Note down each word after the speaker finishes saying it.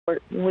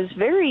Was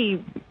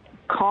very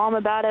calm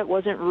about it,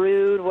 wasn't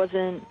rude,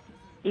 wasn't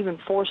even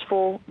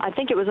forceful. I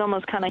think it was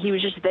almost kind of, he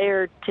was just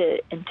there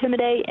to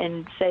intimidate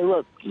and say,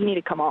 look, you need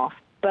to come off.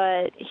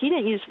 But he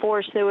didn't use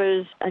force. There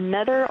was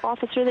another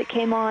officer that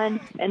came on,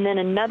 and then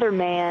another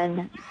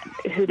man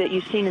that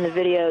you've seen in the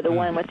video, the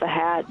one with the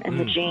hat and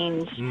the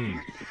jeans.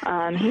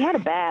 He had a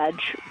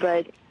badge,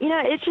 but, you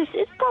know,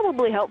 it's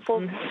probably helpful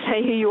to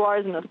say who you are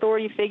as an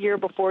authority figure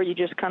before you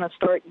just kind of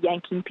start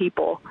yanking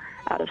people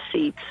out of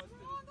seats.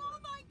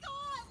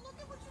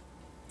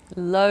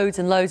 Loads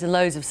and loads and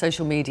loads of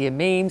social media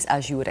memes,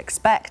 as you would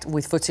expect,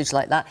 with footage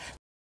like that.